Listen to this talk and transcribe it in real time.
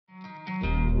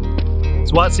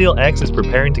SWAT SEAL X is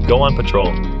preparing to go on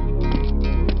patrol.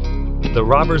 The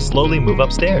robbers slowly move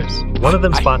upstairs. One of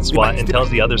them spots SWAT and tells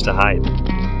the others to hide.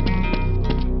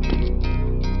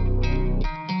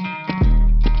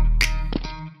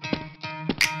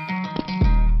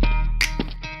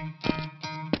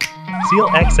 SEAL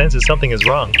X senses something is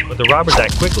wrong, but the robbers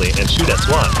act quickly and shoot at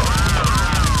SWAT.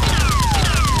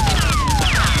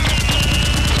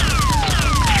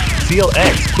 SEAL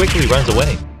X quickly runs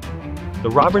away. The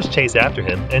robbers chase after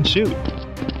him and shoot. The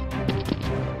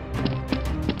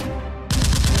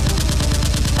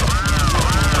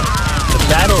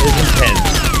battle is intense.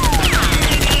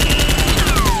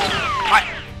 Hi,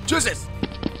 choose this.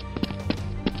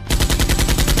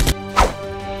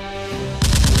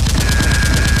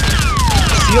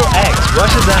 SEAL X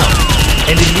rushes out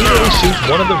and immediately shoots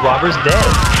one of the robbers dead.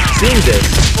 Seeing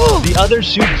this, the others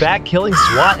shoot back, killing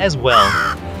SWAT as well.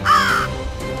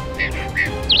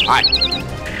 Hi.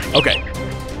 Okay.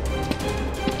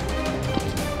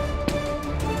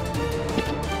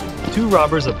 Two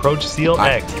robbers approach SEAL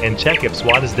X and check if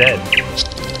SWAT is dead.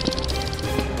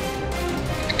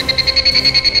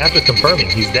 After confirming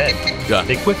he's dead,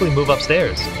 they quickly move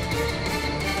upstairs.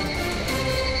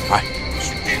 Hi.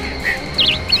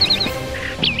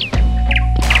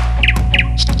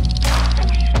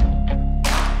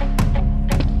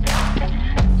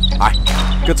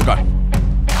 Hi. Good to go.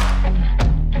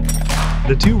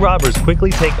 The two robbers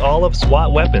quickly take all of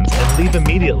SWAT weapons and leave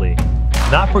immediately,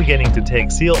 not forgetting to take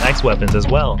SEAL X weapons as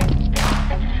well.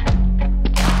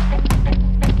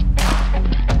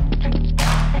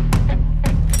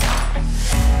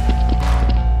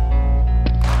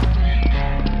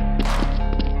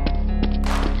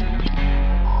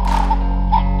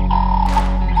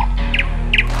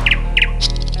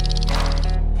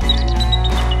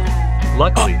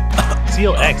 Luckily,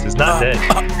 SEAL X is not dead.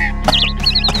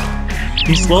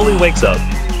 He slowly wakes up.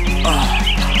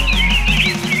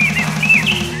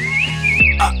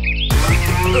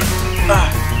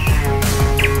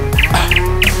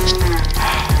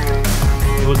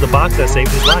 It was the box that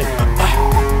saved his life.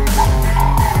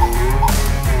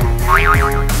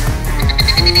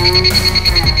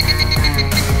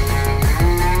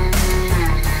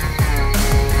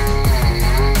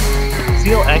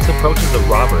 SEAL X approaches the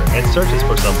robber and searches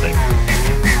for something.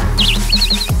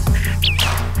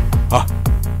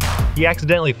 He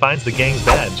accidentally finds the gang's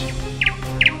badge.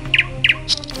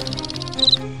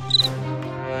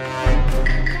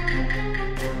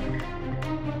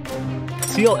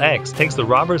 SEAL X takes the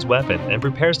robber's weapon and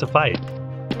prepares to fight.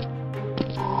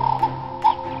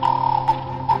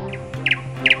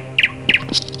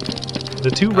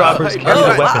 The two robbers carry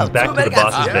the weapons back to the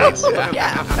boss's base.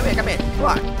 Yeah, come here, come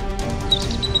on.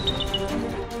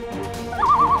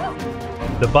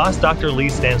 The boss, Dr. Lee,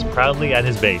 stands proudly at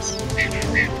his base.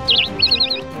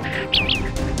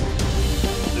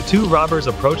 The two robbers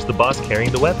approach the boss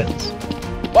carrying the weapons.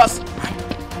 Boss!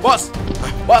 Boss!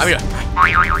 Boss! I'm here.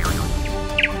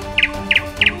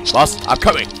 Boss, I'm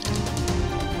coming.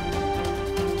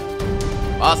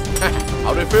 Boss,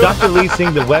 how do you feel? Dr. Lee,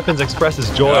 seeing the weapons, expresses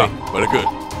joy. Yeah, very good.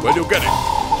 Where do you get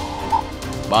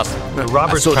it? Boss, the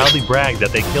robbers proudly brag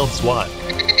that they killed SWAT.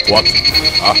 What?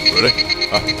 Really?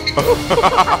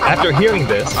 After hearing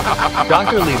this,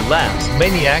 Dr. Lee laughs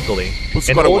maniacally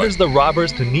and orders the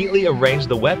robbers to neatly arrange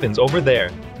the weapons over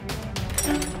there.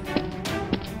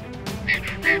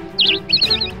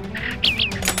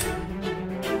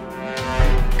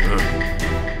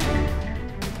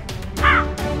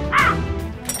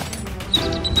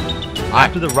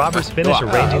 After the robbers finish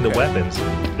arranging the weapons,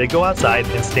 they go outside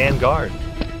and stand guard.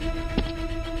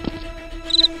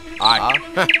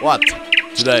 What?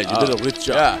 Today you did a good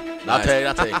job.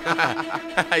 Yeah, nothing.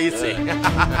 Easy.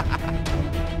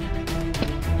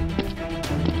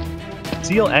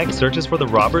 SEAL X searches for the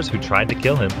robbers who tried to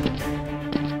kill him.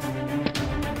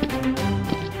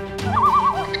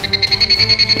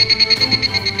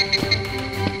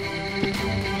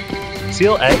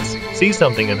 SEAL X sees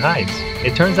something and hides.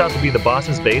 It turns out to be the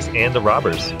boss's base and the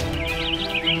robbers.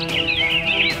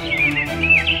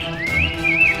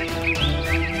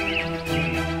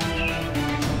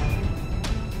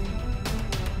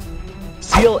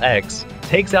 SEAL X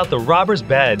takes out the robber's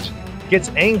badge, gets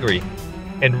angry,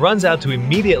 and runs out to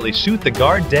immediately shoot the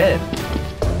guard dead.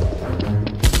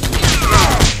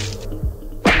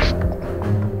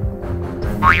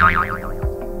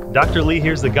 Dr. Lee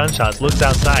hears the gunshots, looks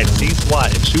outside, sees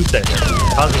SWAT, and shoots at him,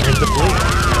 causing him to flee.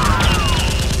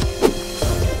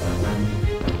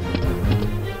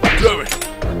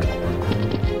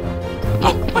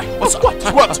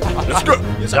 What? Let's go.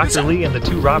 Dr. Lee and the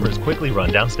two robbers quickly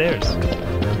run downstairs.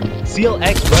 SEAL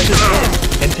X rushes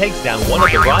in and takes down one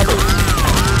of the robbers.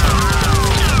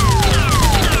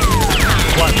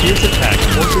 SWAT fierce attack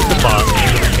forces the boss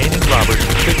and the remaining robbers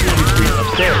to quickly retreat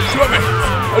upstairs.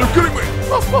 Are you kidding me?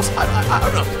 Boss, I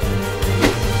don't know.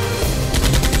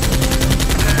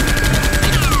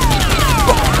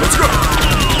 Let's go!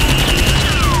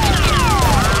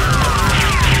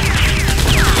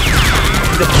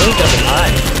 In the blink of an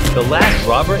eye, the last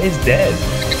robber is dead.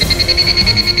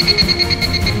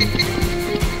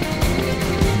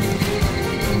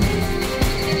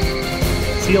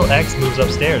 Seal X moves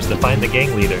upstairs to find the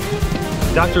gang leader.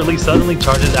 Dr. Lee suddenly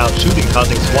charges out, shooting,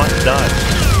 causing SWAT to dodge.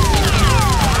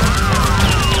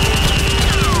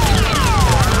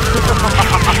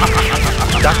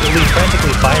 Dr. Lee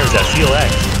frantically fires at Seal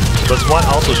X, but SWAT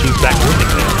also shoots back, wounding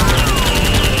him.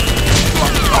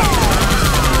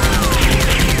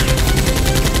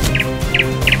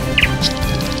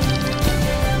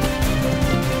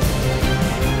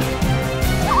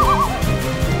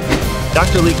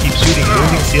 Dr. Lee keeps shooting,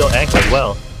 wounding Seal X as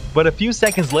well, but a few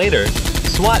seconds later,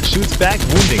 SWAT shoots back,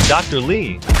 wounding Dr.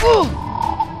 Lee.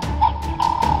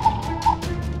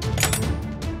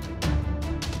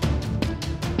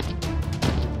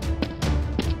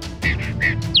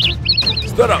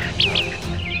 Stand up.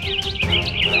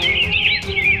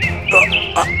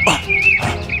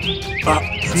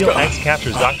 Seal X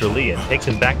captures Dr. Lee and takes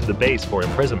him back to the base for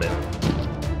imprisonment.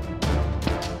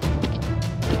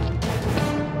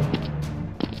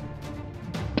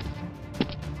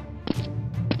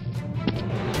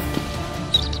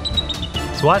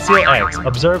 SWAT Seal X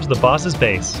observes the boss's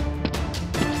base.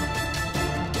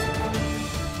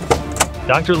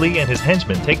 Dr. Lee and his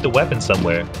henchmen take the weapon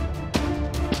somewhere.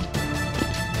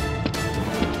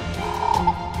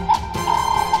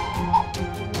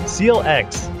 Seal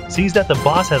X sees that the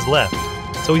boss has left,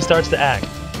 so he starts to act.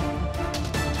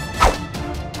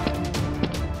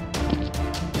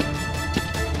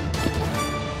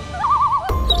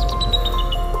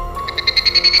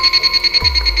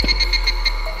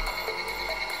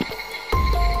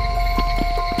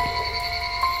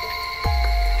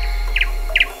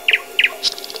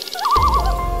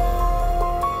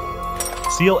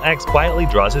 Seal X quietly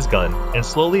draws his gun and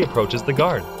slowly approaches the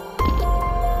guard.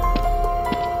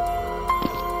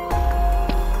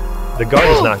 The guard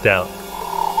is knocked out.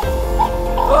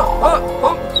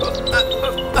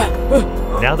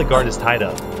 Now the guard is tied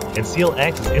up, and Seal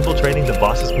X is infiltrating the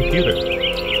boss's computer.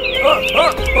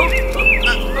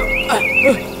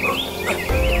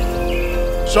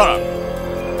 Shut up.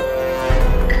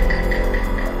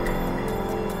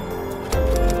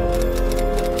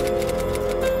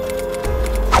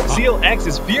 Seal X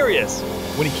is furious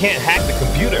when he can't hack the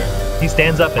computer. He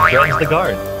stands up and threatens the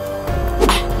guard.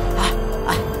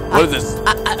 What is this?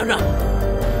 I don't know.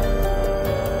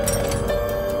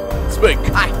 Speak.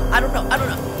 I don't know.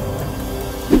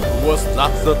 What's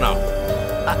that now?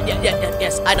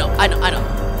 Yes, I know.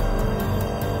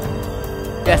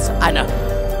 Yes, I know.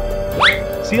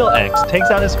 Seal X takes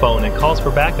out his phone and calls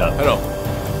for backup. Hello.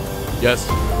 Yes.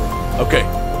 Okay.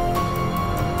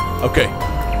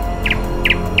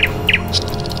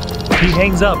 He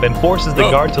hangs up and forces the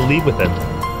guard to leave with him.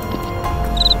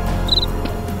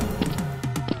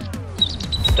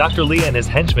 Dr. Lee and his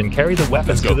henchmen carry the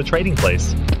weapons to the trading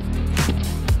place.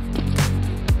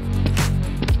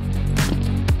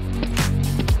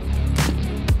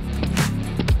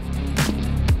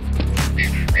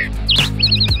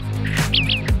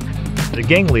 The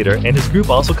gang leader and his group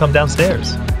also come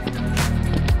downstairs.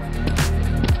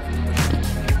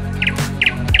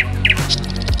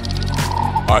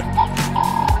 Alright.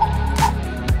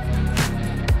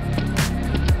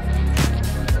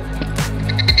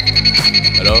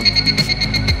 Hello?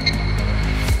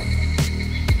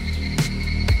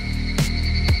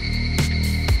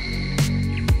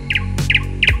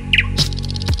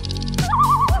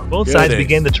 Both sides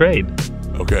begin the trade.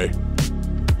 Okay.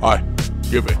 Alright,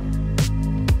 give it.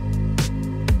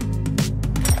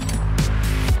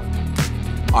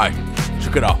 Alright,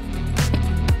 check it out.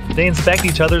 They inspect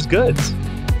each other's goods.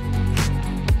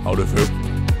 How do you feel?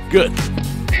 Good.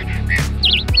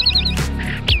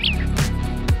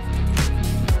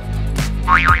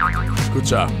 Good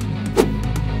job.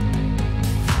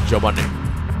 Job on it.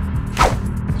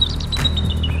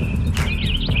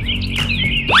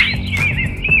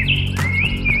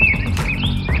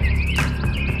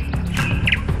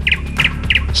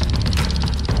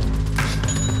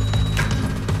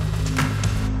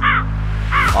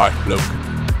 Alright, look.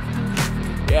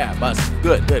 Yeah, boss.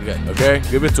 Good. Okay,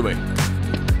 give it to me.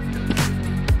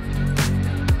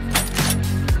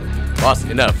 Boss,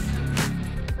 enough.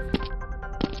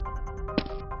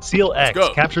 Seal X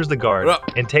captures the guard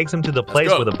and takes him to the place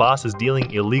where the boss is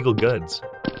dealing illegal goods.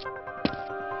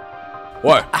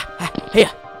 What?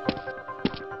 Here.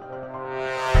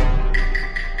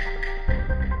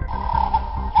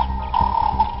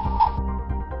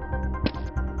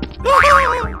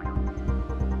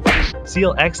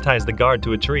 Seal X ties the guard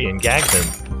to a tree and gags him.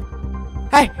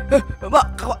 Hey.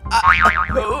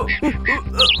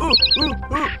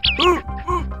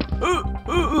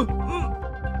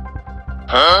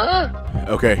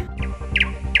 Okay.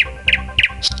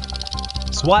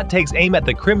 SWAT takes aim at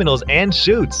the criminals and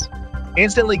shoots,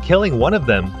 instantly killing one of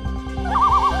them.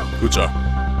 Good job.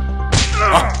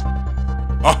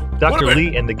 Dr.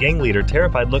 Lee and the gang leader,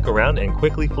 terrified, look around and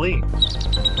quickly flee.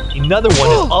 Another one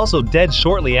is also dead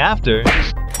shortly after.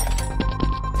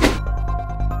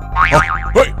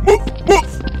 Hey, move!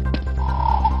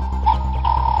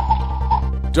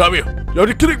 Damn you!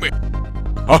 You're kidding me!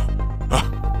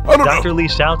 I don't know. Dr. Lee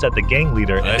shouts at the gang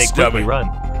leader and they quickly run.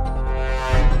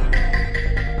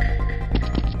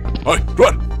 Hey,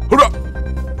 run! Hold up!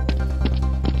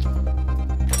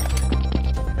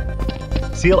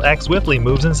 Seal X swiftly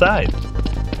moves inside.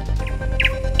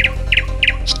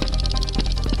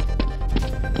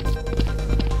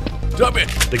 Damn it!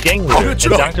 The gang leader and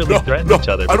Dr. Lee threaten each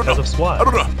other because of SWAT. I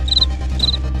don't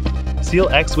know. Seal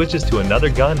X switches to another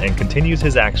gun and continues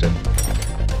his action.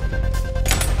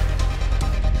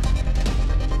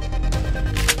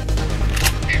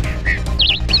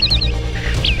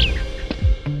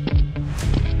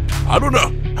 I don't know.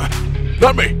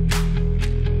 Not me.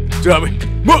 Damn it.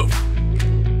 Move!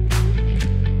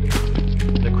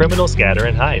 The criminals scatter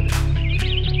and hide.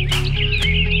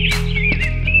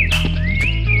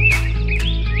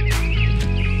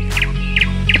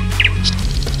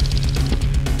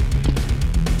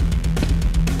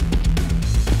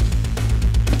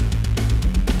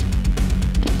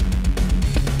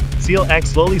 Seal X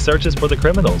slowly searches for the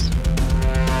criminals.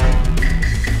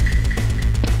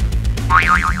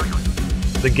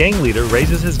 The gang leader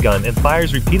raises his gun and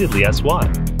fires repeatedly at SWAT.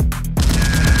 And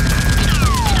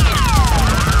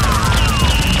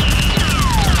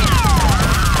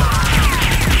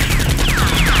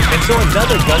so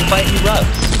another gunfight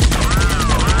erupts.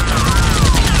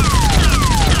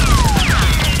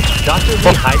 Dr.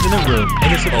 Lee hides in a room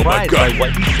and is surprised by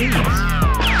what he sees.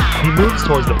 He moves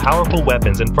towards the powerful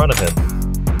weapons in front of him.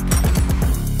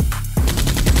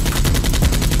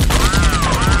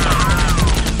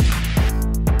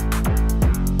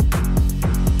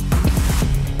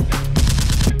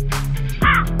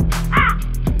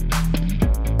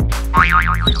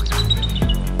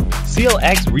 Seal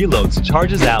X reloads,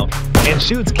 charges out, and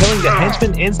shoots, killing the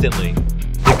henchman instantly.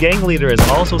 The gang leader is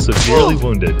also severely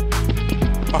wounded.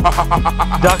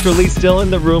 Dr. Lee, still in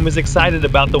the room, is excited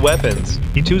about the weapons.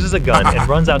 He chooses a gun and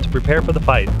runs out to prepare for the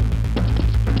fight.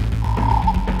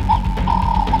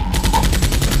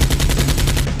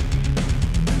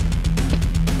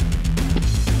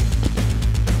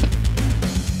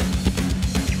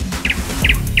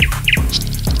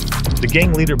 The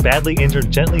gang leader, badly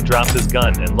injured, gently drops his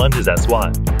gun and lunges at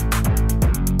SWAT.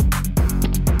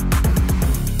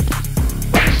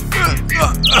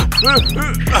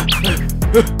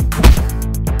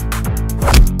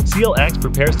 Seal X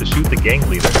prepares to shoot the gang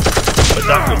leader, but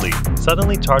Dr. Lee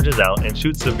suddenly charges out and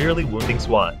shoots, severely wounding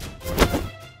SWAT.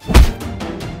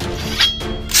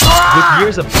 With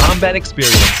years of combat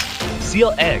experience,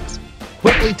 Seal X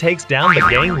quickly takes down the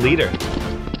gang leader.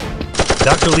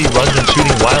 Dr. Lee runs in,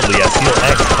 shooting wildly at Seal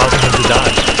X, causing him to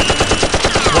dodge.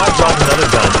 SWAT draws another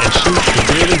gun and shoots,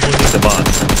 severely wounding the boss.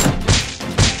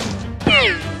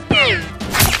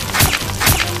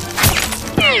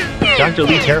 Dr.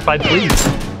 Lee, terrified, flees.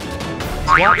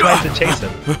 SWAT tries to chase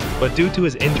him, but due to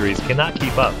his injuries cannot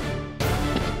keep up.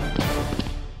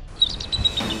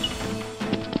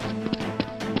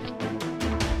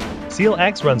 Seal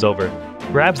X runs over,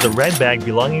 grabs the red bag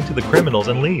belonging to the criminals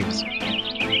and leaves.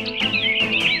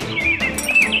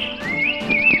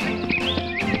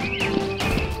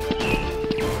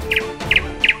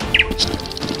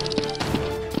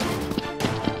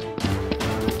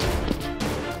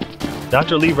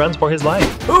 Dr. Lee runs for his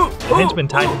life. The henchman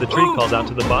tied to the tree calls out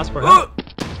to the boss for help.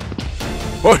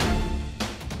 Hey!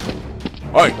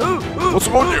 Hey! What's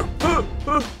wrong with you?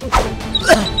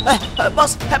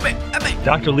 Boss, help me!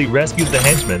 Dr. Lee rescues the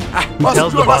henchman, who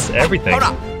tells the boss everything.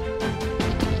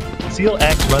 Seal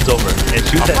X runs over and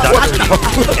shoots at Dr. Lee,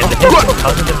 and the henchman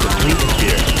causes him to flee in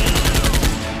fear.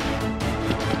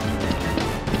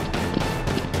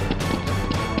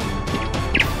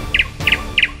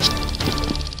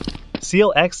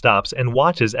 Seal X stops and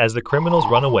watches as the criminals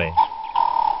run away.